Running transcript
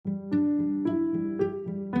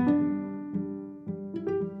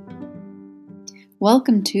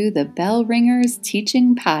Welcome to the Bell Ringers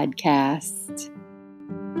Teaching Podcast.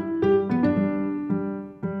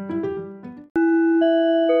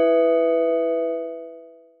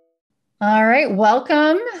 All right,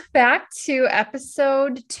 welcome back to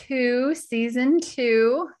episode 2, season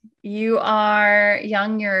 2. You are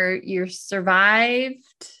young, you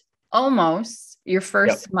survived almost your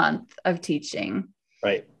first month of teaching.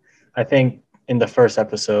 Right. I think in the first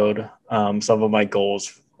episode, some of my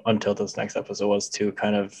goals until this next episode was to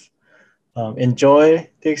kind of enjoy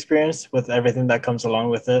the experience with everything that comes along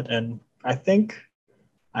with it. And I think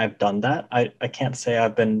I've done that. I can't say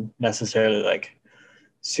I've been necessarily like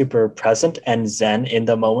super present and zen in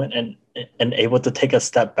the moment and able to take a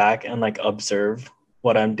step back and like observe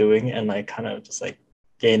what I'm doing and like kind of just like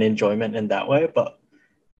gain enjoyment in that way. But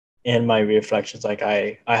in my reflections, like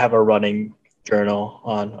I have a running journal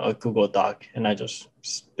on a Google Doc and I just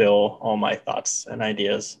spill all my thoughts and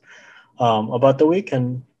ideas about the week,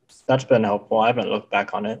 and that's been helpful. I haven't looked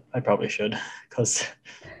back on it. I probably should, because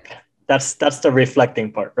that's the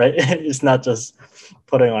reflecting part, right? It's not just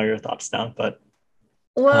putting all your thoughts down, but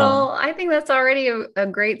I think that's already a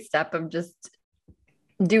great step of just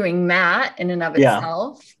doing that in and of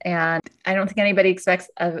itself. And I don't think anybody expects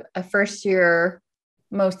a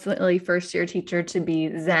mostly first year teacher to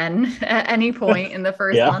be zen at any point in the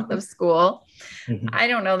first month of school. Mm-hmm. I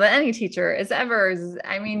don't know that any teacher is ever,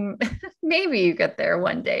 maybe you get there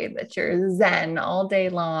one day that you're zen all day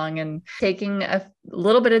long, and taking a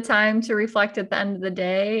little bit of time to reflect at the end of the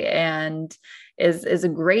day and is a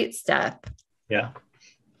great step. Yeah.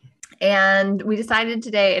 And we decided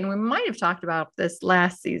today, and we might have talked about this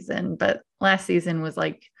last season, but last season was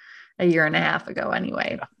like a year and a half ago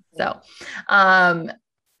anyway. Yeah. So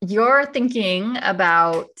you're thinking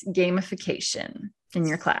about gamification in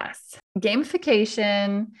your class.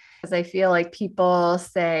 Gamification, as I feel like people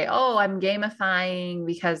say, oh, I'm gamifying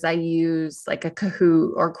because I use like a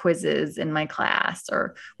Kahoot or quizzes in my class,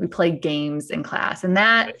 or we play games in class. And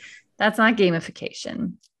that's not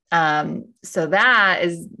gamification. So that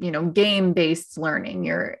is, game-based learning.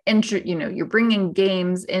 You're bringing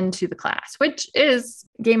games into the class, which is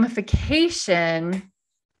gamification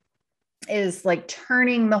is like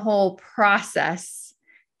turning the whole process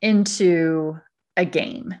into a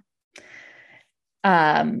game.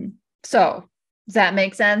 So does that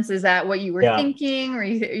make sense? Is that what you were thinking, or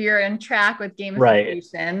you're in track with gamification?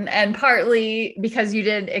 Right. And partly because you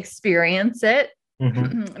did experience it.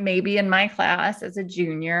 Mm-hmm. Maybe in my class as a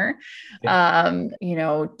junior, took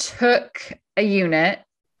a unit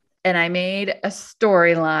and I made a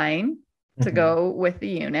storyline to go with the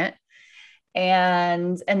unit.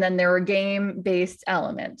 And then there were game-based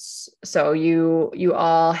elements. So you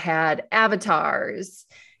all had avatars.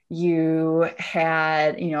 You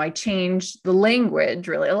had, I changed the language,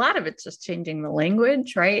 really. A lot of it's just changing the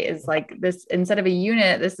language, right? Is like this, instead of a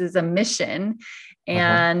unit, this is a mission.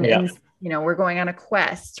 And we're going on a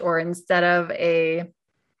quest, or instead of a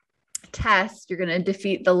test, you're going to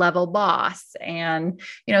defeat the level boss. And,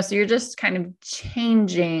 so you're just kind of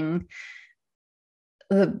changing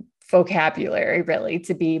the vocabulary really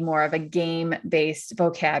to be more of a game-based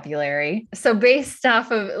vocabulary. So based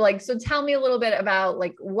off of so tell me a little bit about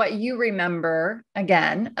like what you remember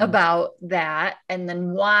again about that. And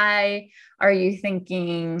then why are you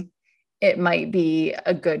thinking it might be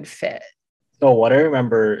a good fit? So what I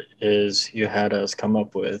remember is you had us come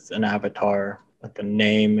up with an avatar, like a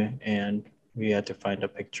name, and we had to find a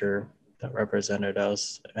picture that represented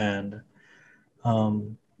us. And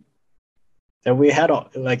then we had,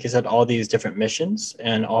 like you said, all these different missions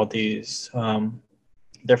and all these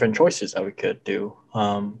different choices that we could do.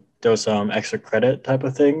 There was some extra credit type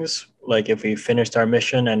of things. Like if we finished our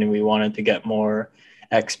mission and we wanted to get more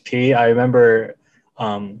XP, I remember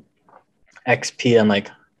XP and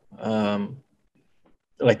like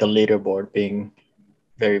the leaderboard being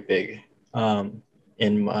very big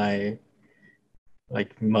in my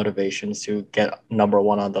like motivations to get number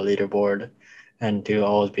 1 on the leaderboard and to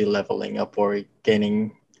always be leveling up or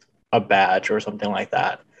gaining a badge or something like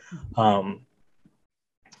that.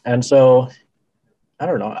 And so I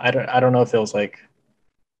don't know. I don't know if it was like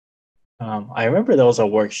I remember there was a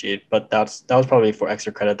worksheet, but that was probably for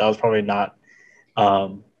extra credit. That was probably not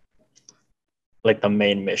like the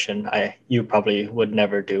main mission. You probably would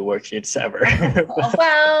never do worksheets ever.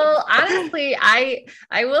 Well, honestly, I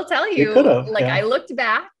will tell you I looked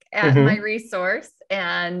back at my resource,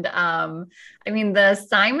 and the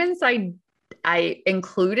assignments I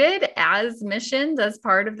included as missions as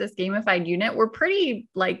part of this gamified unit were pretty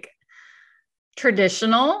like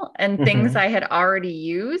traditional and things I had already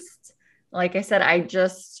used. Like I said, I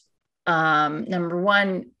just Number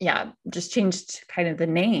one, just changed kind of the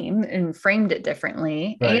name and framed it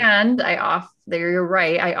differently. Right. And there you're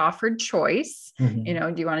right. I offered choice.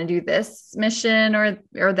 Mhm. Do you want to do this mission or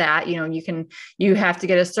that? You have to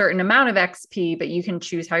get a certain amount of XP, but you can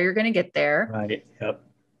choose how you're going to get there. Right. Yep.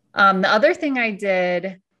 The other thing I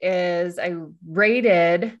did is I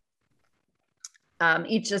rated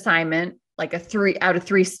each assignment like a 3 out of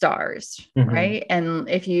 3 stars, Mhm. right? And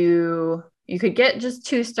if you could get just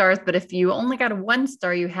 2 stars, but if you only got a 1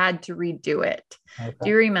 star, you had to redo it. Okay. Do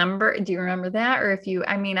you remember that? Or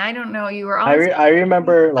I don't know, you were I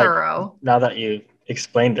remember, like, thorough. now that you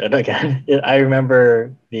explained it again, I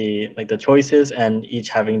remember the choices and each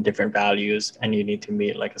having different values, and you need to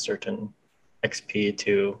meet like a certain XP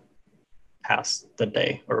to pass the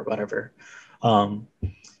day or whatever.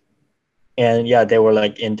 And yeah, they were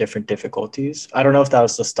like in different difficulties. I don't know if that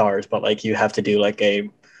was the stars, but like you have to do like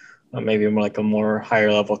maybe more like a more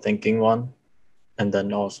higher level thinking one, and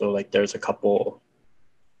then also like there's a couple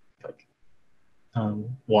like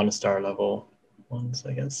 1 star level ones,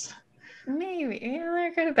 I guess. Maybe, yeah,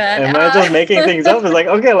 there could have been. Am I just making things up? It's like,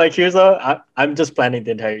 okay, like I'm just planning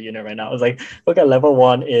the entire unit right now. It's like, okay, level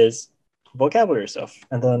 1 is vocabulary stuff,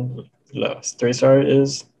 and then 3-star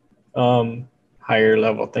is higher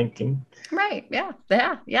level thinking. Right. Yeah.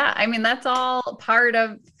 I mean, that's all part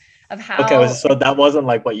of how. Okay, so that wasn't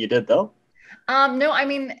like what you did though. No, I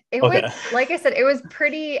mean, it Okay. was, like I said, it was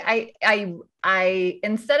pretty, I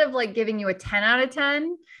instead of like giving you a 10 out of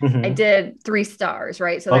 10, I did 3 stars,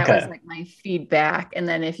 right? So that was like my feedback. And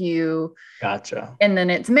then Gotcha. And then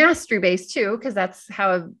it's mastery based too, because that's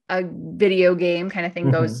how a video game kind of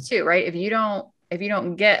thing goes too, right? If you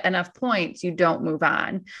don't get enough points, you don't move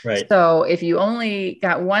on. Right. So if you only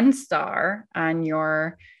got 1 star on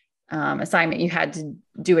your assignment, you had to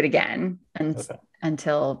do it again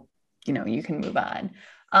until you can move on.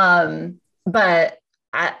 But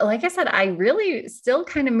like I said, I really still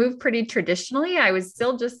kind of moved pretty traditionally. I was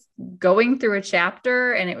still just going through a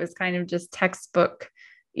chapter, and it was kind of just textbook.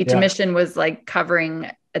 Each mission was like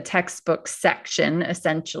covering a textbook section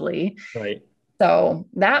essentially. Right. So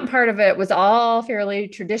that part of it was all fairly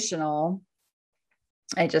traditional.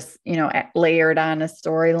 I just, layered on a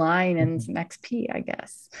storyline and some XP, I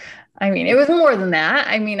guess. I mean, it was more than that.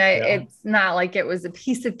 I mean, it's not like it was a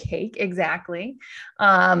piece of cake exactly.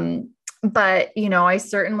 But, I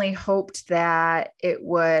certainly hoped that it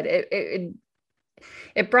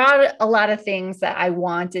brought a lot of things that I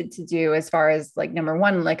wanted to do, as far as like, number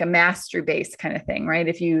one, like a mastery based kind of thing, right?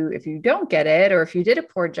 If you don't get it, or if you did a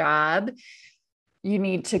poor job, you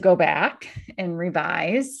need to go back and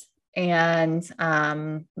revise. And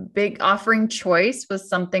big offering choice was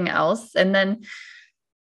something else. And then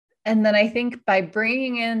I think by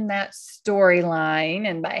bringing in that storyline,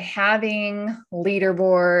 and by having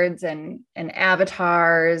leaderboards and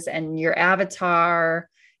avatars, and your avatar,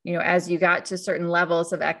 as you got to certain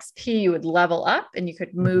levels of XP, you would level up and you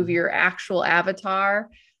could move your actual avatar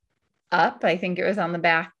up. I think it was on the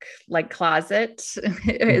back, like closet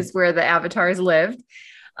is where the avatars lived.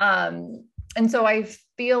 And so I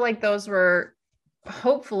feel like those were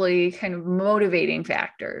hopefully kind of motivating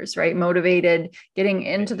factors, right? Motivated getting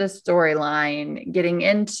into the storyline, getting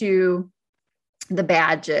into the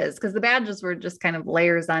badges, because the badges were just kind of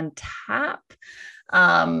layers on top.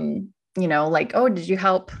 Like, oh, did you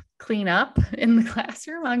help clean up in the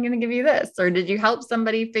classroom? I'm going to give you this. Or did you help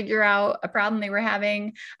somebody figure out a problem they were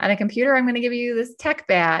having on a computer? I'm going to give you this tech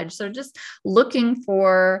badge. So just looking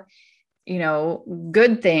for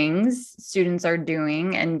good things students are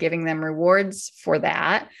doing and giving them rewards for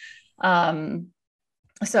that.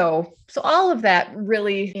 So all of that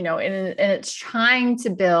really, and it's trying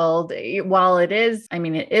to build, while it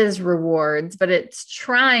is rewards, but it's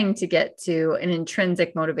trying to get to an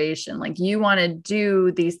intrinsic motivation. Like, you want to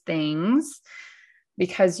do these things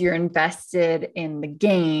because you're invested in the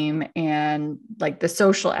game and like the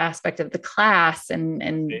social aspect of the class and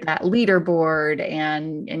that leaderboard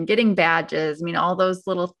and getting badges. I mean, all those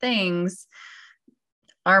little things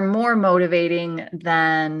are more motivating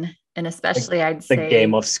than, and especially I'd say, the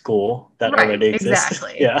game of school that already exists.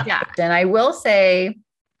 Exactly. Yeah. And I will say,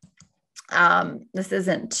 this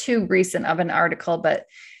isn't too recent of an article, but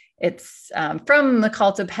it's from the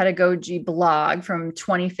Cult of Pedagogy blog from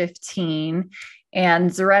 2015. And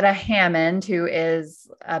Zaretta Hammond, who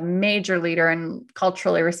is a major leader in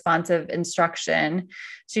culturally responsive instruction,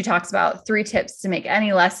 she talks about 3 tips to make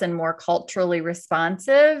any lesson more culturally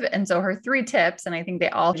responsive. And so her 3 tips, and I think they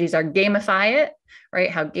all are gamify it, right?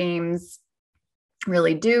 How games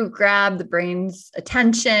really do grab the brain's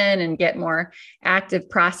attention and get more active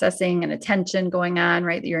processing and attention going on,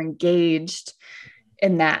 right? That you're engaged.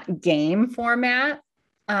 in that game format,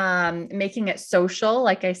 making it social,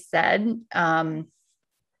 like I said.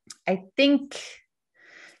 I think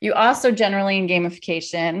you also generally in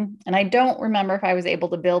gamification, and I don't remember if I was able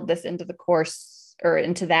to build this into the course or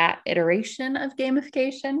into that iteration of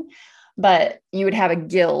gamification, but you would have a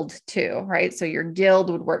guild too, right? So your guild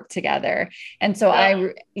would work together. And so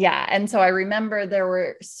I remember there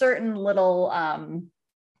were certain little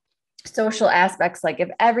social aspects, like if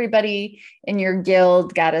everybody in your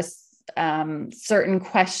guild got a certain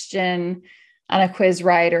question on a quiz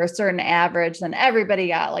right or a certain average, then everybody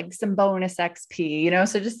got like some bonus XP,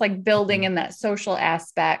 so just like building in that social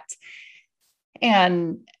aspect,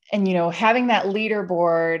 and having that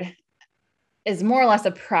leaderboard is more or less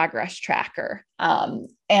a progress tracker. And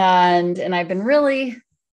I've been really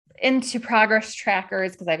into progress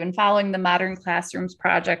trackers because I've been following the Modern Classrooms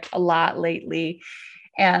project a lot lately.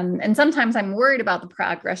 And sometimes I'm worried about the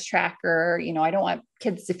progress tracker. I don't want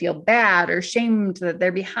kids to feel bad or shamed that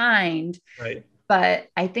they're behind. Right. But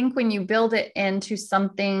I think when you build it into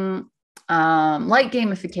something like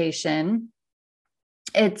gamification,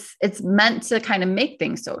 it's meant to kind of make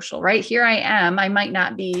things social, right? Here I am. I might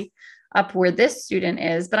not be up where this student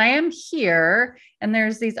is, but I am here. And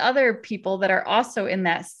there's these other people that are also in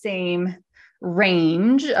that same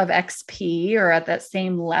range of XP or at that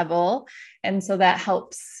same level. And so that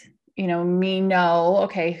helps, me know,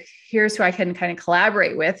 okay, here's who I can kind of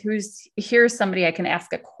collaborate with. Here's somebody I can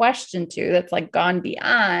ask a question to that's like gone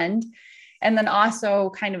beyond. And then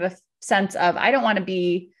also kind of a sense of, I don't want to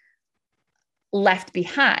be left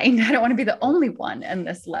behind. I don't want to be the only one in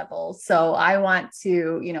this level. So I want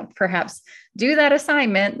to, perhaps do that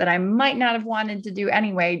assignment that I might not have wanted to do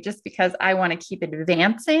anyway, just because I want to keep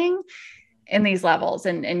advancing in these levels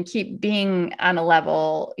and keep being on a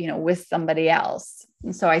level, with somebody else.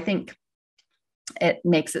 And so I think it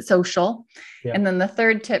makes it social. Yeah. And then the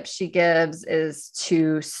third tip she gives is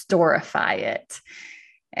to storify it.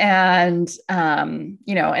 And,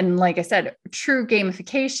 and like I said, true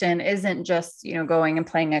gamification isn't just, going and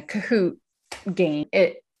playing a Kahoot game.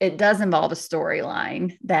 It does involve a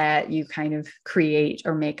storyline that you kind of create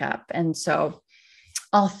or make up. And so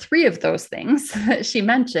all three of those things that she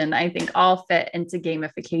mentioned, I think all fit into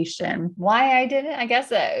gamification. Why I did it, I guess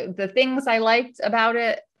the things I liked about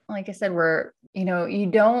it, like I said, were, you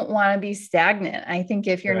don't want to be stagnant. I think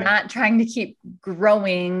if you're not trying to keep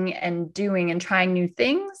growing and doing and trying new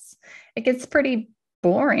things, it gets pretty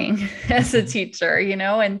boring as a teacher,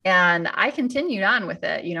 and I continued on with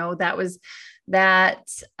it. That was that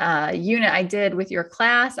unit I did with your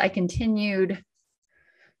class. I continued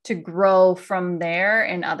to grow from there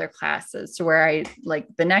in other classes to where I, like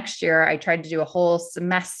the next year, I tried to do a whole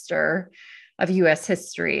semester of US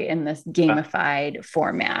history in this gamified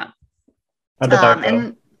format. How did that go?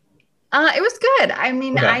 And it was good. I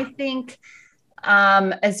mean, okay. I think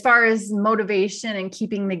as far as motivation and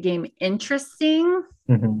keeping the game interesting,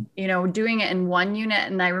 doing it in one unit.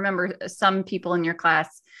 And I remember some people in your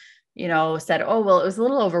class, said, oh, well, it was a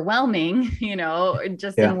little overwhelming,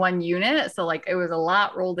 just in one unit. So like, it was a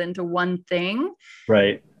lot rolled into one thing.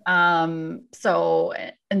 Right. So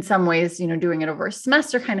in some ways, doing it over a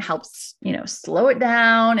semester kind of helps, slow it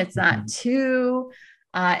down. It's not too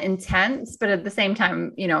intense, but at the same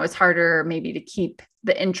time, it's harder maybe to keep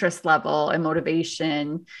the interest level and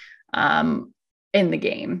motivation in the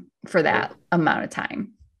game for that amount of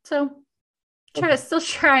time. So still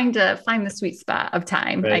trying to find the sweet spot of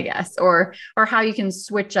time, I guess, or how you can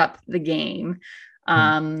switch up the game,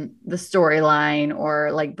 the storyline,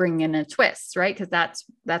 or like bring in a twist, right? Because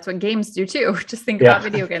that's what games do too. Just think about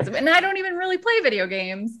video games. And I don't even really play video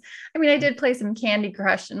games. I mean, I did play some Candy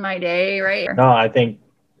Crush in my day, right? No, I think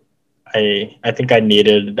I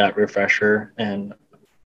needed that refresher, and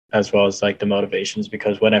as well as like the motivations,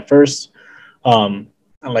 because when I first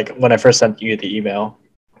sent you the email,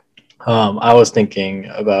 I was thinking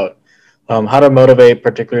about how to motivate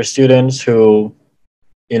particular students who,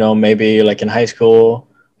 maybe like in high school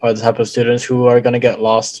are the type of students who are going to get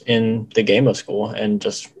lost in the game of school and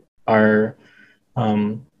just are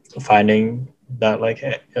finding that like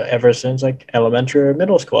ever since like elementary or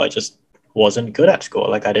middle school, I just wasn't good at school.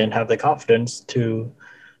 Like I didn't have the confidence to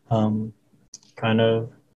kind of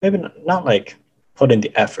maybe not like put in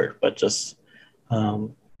the effort, but just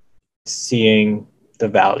seeing the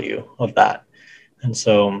value of that. And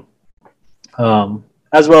so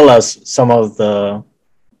as well as some of the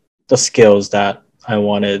skills that I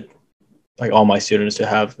wanted like all my students to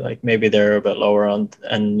have, like maybe they're a bit lower on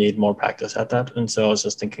and need more practice at that. And so I was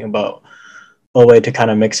just thinking about a way to kind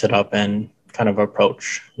of mix it up and kind of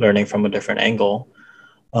approach learning from a different angle.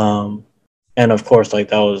 And of course, like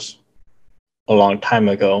that was a long time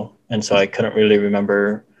ago, and so I couldn't really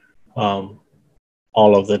remember all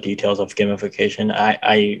of the details of gamification.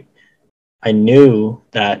 I knew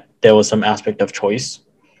that there was some aspect of choice,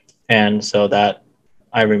 and so that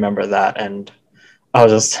I remember that. And I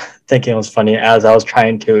was just thinking it was funny as I was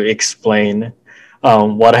trying to explain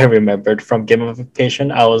what I remembered from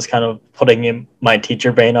gamification. I was kind of putting in my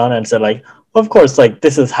teacher brain on and said like, of course, like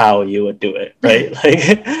this is how you would do it, right?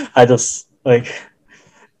 Like I just like,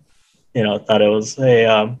 thought it was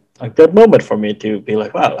a good moment for me to be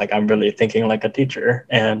like, wow, like I'm really thinking like a teacher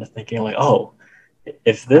and thinking like, oh,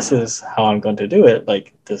 if this is how I'm going to do it,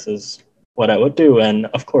 like this is what I would do. And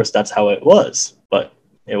of course, that's how it was, but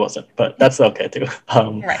it wasn't. But that's okay too.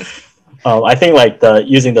 Right. I think like the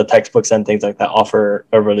using the textbooks and things like that offer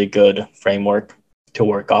a really good framework to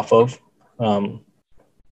work off of.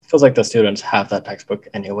 Feels like the students have that textbook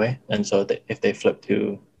anyway, and so if they flip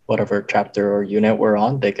to whatever chapter or unit we're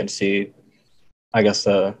on, they can see, I guess,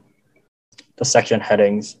 the section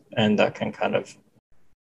headings, and that can kind of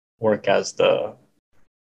work as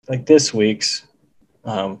this week's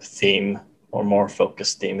theme or more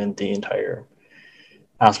focused theme in the entire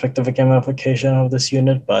aspect of a gamification of this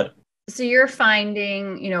unit. But so you're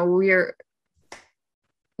finding, you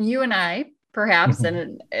and I perhaps,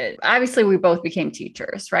 and obviously we both became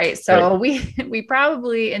teachers, right? So we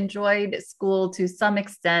probably enjoyed school to some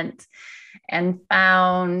extent and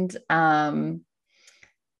found,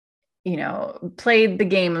 played the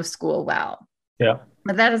game of school well. Yeah.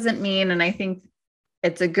 But that doesn't mean, and I think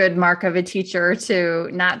it's a good mark of a teacher to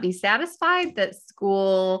not be satisfied that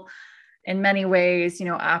school in many ways,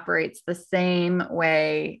 operates the same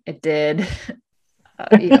way it did,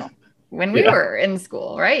 when we were in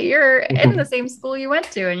school, right? You're in the same school you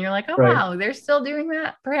went to, and you're like, oh, wow, they're still doing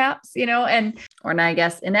that, perhaps, and I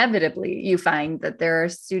guess inevitably you find that there are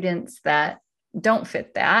students that don't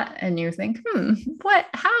fit that, and you think,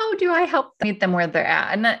 how do I help meet them where they're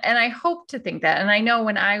at? And I hope to think that. And I know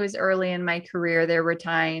when I was early in my career, there were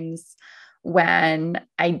times when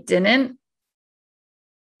I didn't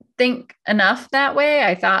think enough that way.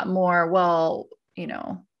 I thought more, well,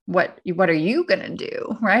 what are you going to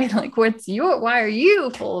do? Right? Like, why are you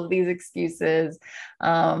full of these excuses?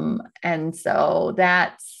 And so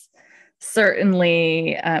that's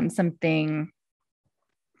certainly something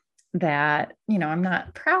that, I'm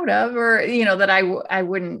not proud of, or, that I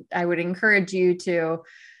would encourage you to,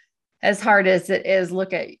 as hard as it is,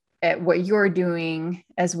 look at what you're doing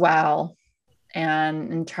as well,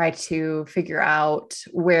 and try to figure out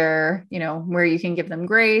where you can give them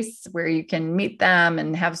grace, where you can meet them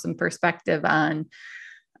and have some perspective on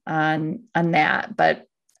that. But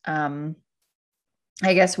I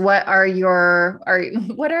guess what are your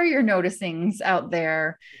noticings out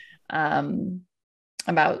there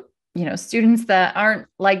about students that aren't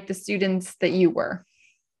like the students that you were?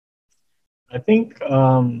 I think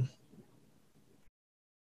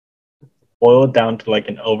boiled down to like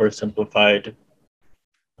an oversimplified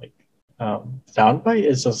soundbite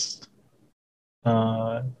is just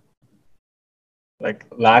like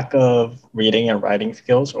lack of reading and writing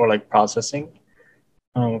skills, or like processing,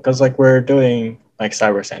 because like we're doing like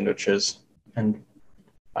cyber sandwiches, and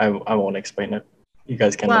I won't explain it. You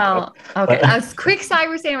guys can look it up. Okay. A quick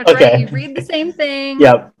cyber sandwich, right? You read the same thing.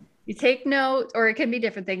 Yep. You take notes, or it can be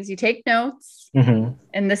different things. You take notes, and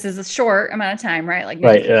this is a short amount of time, right? Like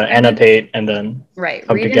annotate and then come read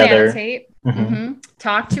together. And annotate.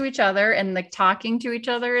 Talk to each other, and like talking to each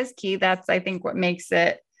other is key. That's, I think, what makes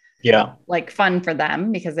it like fun for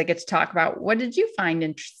them, because they get to talk about what did you find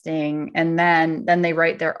interesting, and then they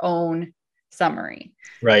write their own summary.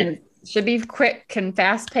 Right. And it should be quick and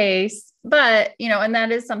fast paced. But, and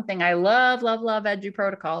that is something I love Edu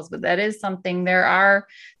Protocols, but that is something there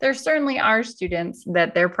certainly are students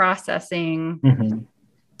that their processing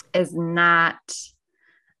is not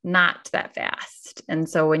that fast. And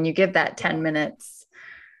so when you give that 10 minutes,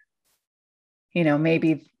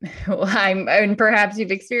 maybe and perhaps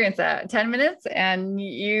you've experienced that 10 minutes and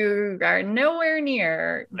you are nowhere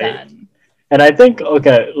near done. And I think,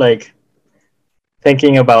 like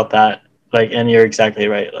thinking about that, like, and you're exactly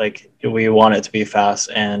right. Like we want it to be fast,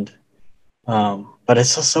 and but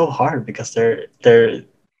it's just so hard because they're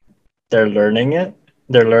learning it.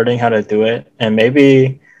 They're learning how to do it, and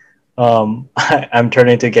maybe I'm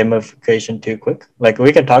turning to gamification too quick. Like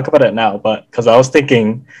we can talk about it now, but because I was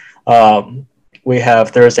thinking, we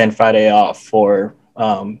have Thursday and Friday off for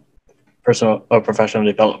personal or professional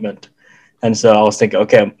development, and so I was thinking,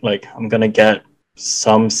 okay, like I'm gonna get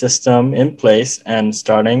some system in place, and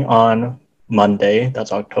starting on Monday,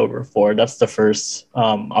 that's October 4th, that's the first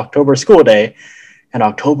October school day, and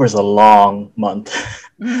October is a long month.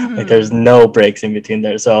 Like Mhm. there's no breaks in between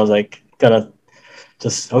there. So I was like gonna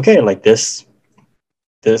just okay, like this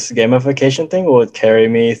gamification thing will carry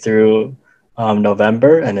me through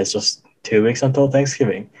November, and it's just 2 weeks until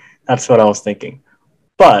Thanksgiving. That's what I was thinking.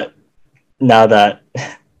 But now that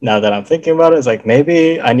now that I'm thinking about it, it's like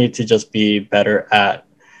maybe I need to just be better at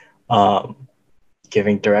um,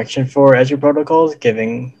 giving direction for Edge protocols,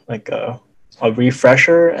 giving like a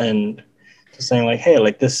refresher, and just saying like, hey,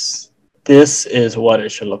 like this is what it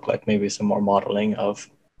should look like. Maybe some more modeling of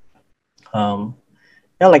um,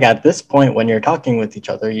 yeah, like at this point when you're talking with each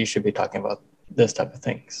other, you should be talking about this type of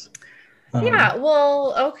things. Yeah,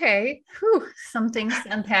 well, okay. Whew, some things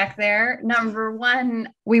to unpack there. Number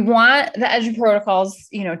one, we want the Edge protocols,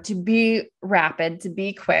 to be rapid, to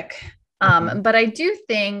be quick. But I do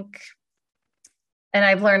think, and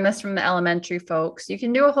I've learned this from the elementary folks, you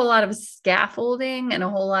can do a whole lot of scaffolding and a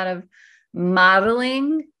whole lot of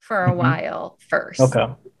modeling for a while first. Okay.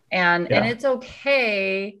 And it's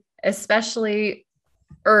okay, especially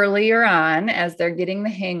earlier on as they're getting the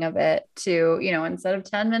hang of it, to, instead of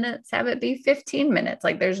 10 minutes, have it be 15 minutes.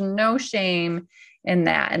 Like there's no shame in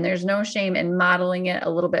that. And there's no shame in modeling it a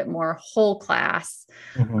little bit more whole class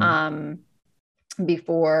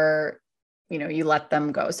before, you let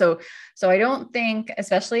them go. So I don't think,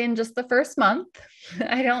 especially in just the first month,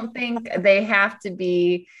 I don't think they have to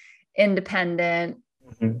be independent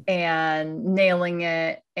and nailing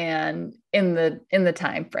it and in the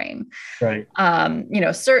time frame. Right.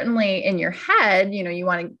 Certainly in your head, you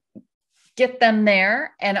want to get them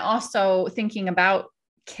there, and also thinking about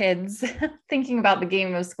kids, thinking about the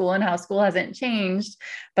game of school and how school hasn't changed,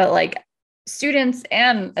 but like students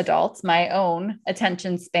and adults, my own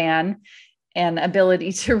attention span and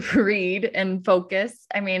ability to read and focus,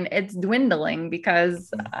 I mean, it's dwindling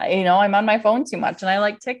because, I'm on my phone too much and I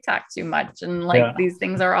like TikTok too much. And like these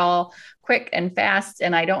things are all quick and fast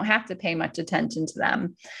and I don't have to pay much attention to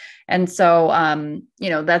them. And so,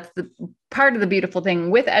 that's the part of the beautiful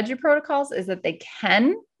thing with Edu protocols is that they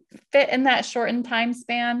can fit in that shortened time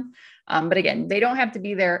span. But again, they don't have to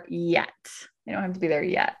be there yet.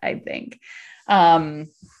 I think. And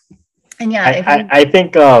yeah, I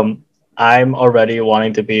think I'm already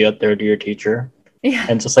wanting to be a third year teacher. Yeah.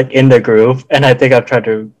 And just like in the groove. And I think I've tried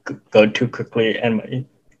to go too quickly, and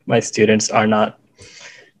my students are not.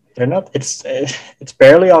 They're not. It's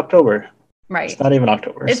barely October. Right. It's not even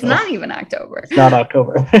October. It's not even October. It's not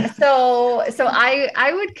October. So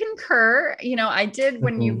I would concur. I did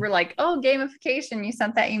when you were like, oh, gamification. You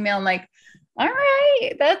sent that email. I'm like, all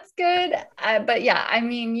right, that's good. But yeah, I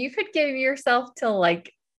mean, you could give yourself till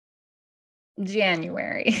like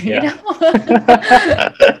January,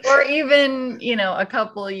 or even, a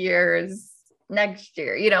couple of years next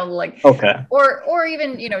year, like, okay. Or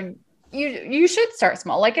even, you should start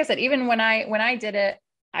small. Like I said, even when I did it,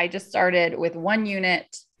 I just started with one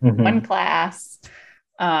unit, one class.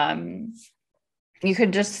 You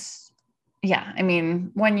could just, I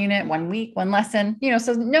mean, one unit, 1 week, one lesson,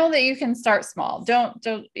 so know that you can start small. Don't,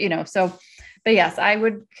 so, but yes, I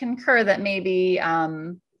would concur that maybe,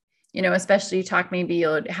 especially maybe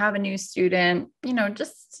you'll have a new student,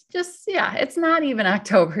 just, it's not even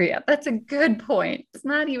October yet. That's a good point. It's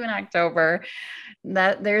not even October.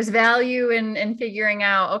 That there's value in figuring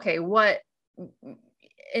out, okay, what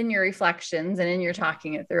in your reflections and in your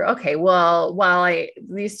talking it through, okay, well, while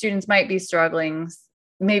these students might be struggling,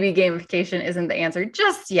 maybe gamification isn't the answer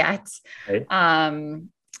just yet. Right.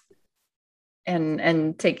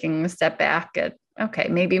 And taking a step back at, okay,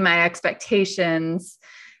 maybe my expectations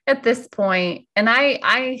at this point. And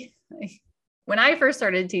I when I first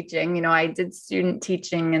started teaching, I did student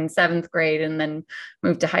teaching in 7th grade and then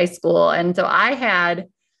moved to high school. And so I had,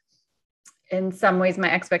 in some ways, my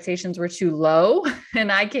expectations were too low.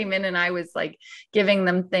 And I came in and I was like giving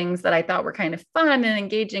them things that I thought were kind of fun and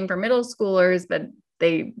engaging for middle schoolers, but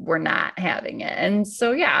they were not having it. And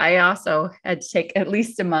so, I also had to take at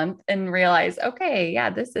least a month and realize,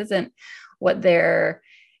 okay, this isn't what they're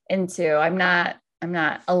into. I'm not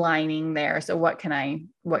aligning there. So what can I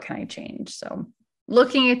change? So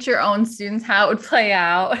looking at your own students, how it would play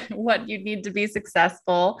out, what you'd need to be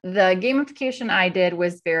successful. The gamification I did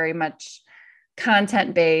was very much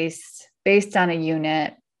content based on a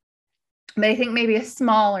unit. But I think maybe a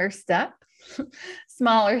smaller step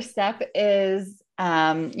is,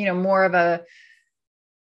 more of a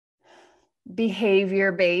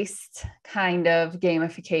behavior based kind of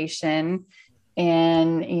gamification.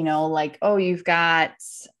 And, like, oh, you've got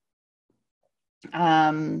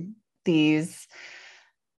these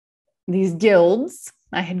guilds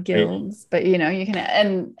I had guilds, but you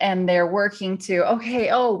can, and they're working to, okay,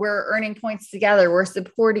 oh, we're earning points together. We're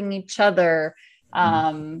supporting each other.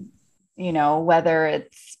 Whether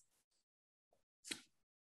it's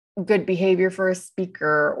good behavior for a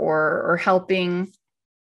speaker or helping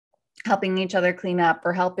each other clean up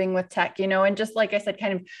or helping with tech, and just like I said,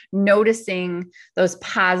 kind of noticing those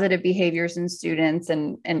positive behaviors in students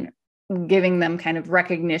and giving them kind of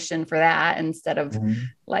recognition for that instead of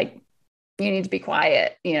like, you need to be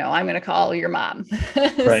quiet. I'm going to call your mom,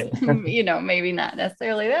 right. Maybe not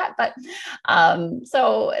necessarily that, but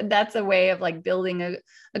so that's a way of like building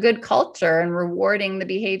a good culture and rewarding the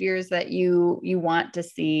behaviors that you want to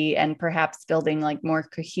see, and perhaps building like more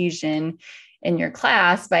cohesion in your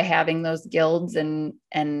class by having those guilds and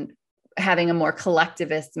having a more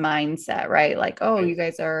collectivist mindset, right? Like, oh, you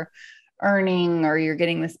guys are earning, or you're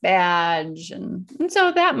getting this badge. And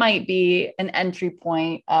so that might be an entry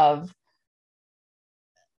point of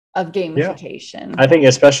gamification. I think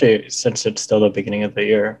especially since it's still the beginning of the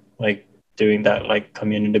year, like doing that, like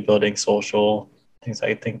community building, social things.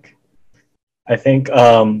 I think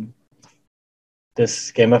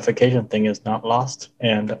this gamification thing is not lost,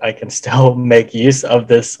 and I can still make use of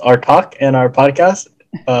this, our talk and our podcast,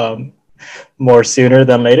 more sooner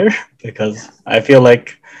than later, because I feel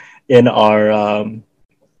like in our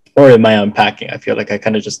or in my unpacking, I feel like I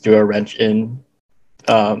kind of just threw a wrench in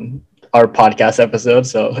our podcast episode.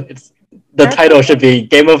 So the title should be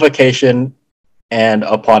Gamification and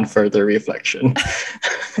Upon Further Reflection.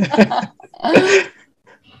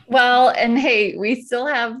 Well, and hey, we still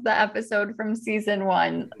have the episode from season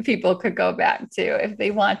 1 people could go back to if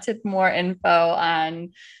they wanted more info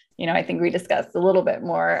on, I think we discussed a little bit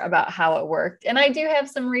more about how it worked. And I do have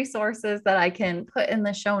some resources that I can put in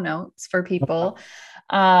the show notes for people.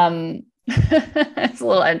 It's a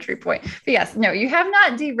little entry point. But yes, no, you have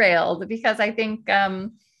not derailed, because I think,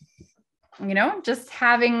 just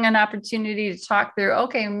having an opportunity to talk through,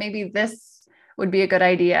 okay, maybe this would be a good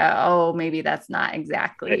idea. Oh, maybe that's not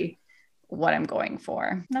exactly what I'm going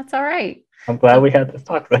for. That's all right. I'm glad we had this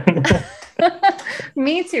talk then.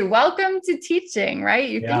 Me too. Welcome to teaching, right?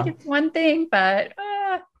 You think it's one thing, but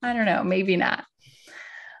I don't know, maybe not.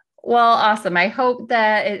 Well, awesome. I hope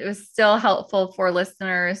that it was still helpful for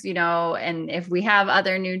listeners, and if we have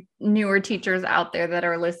other newer teachers out there that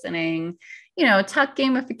are listening, tuck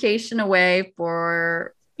gamification away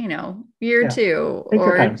for, year 2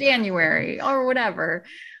 or January or whatever.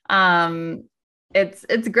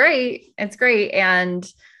 It's great. It's great. And,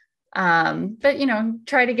 but,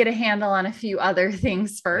 try to get a handle on a few other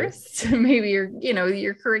things first, maybe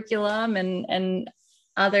your curriculum and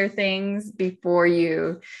other things before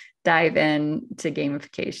you dive in to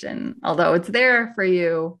gamification, although it's there for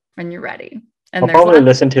you when you're ready. And I'll probably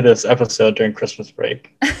listen to this episode during Christmas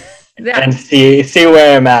break and see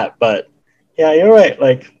where I'm at. But yeah, you're right.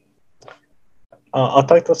 Like, I'll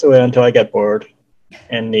tuck this away until I get bored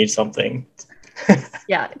and need something.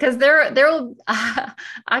 Yeah, because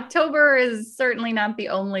October is certainly not the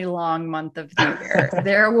only long month of the year.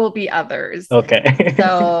 There will be others. Okay.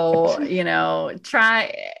 So,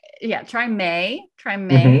 try May,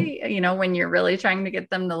 when you're really trying to get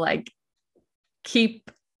them to like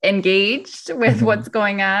keep engaged with what's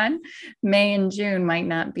going on. May and June might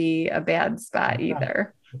not be a bad spot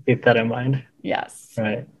either. Keep that in mind. Yes.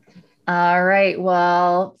 Right. All right.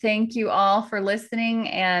 Well, thank you all for listening,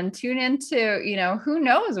 and tune into, who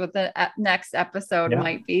knows what the next episode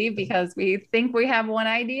might be, because we think we have one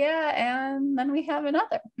idea and then we have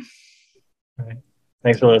another. All right.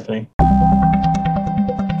 Thanks for listening.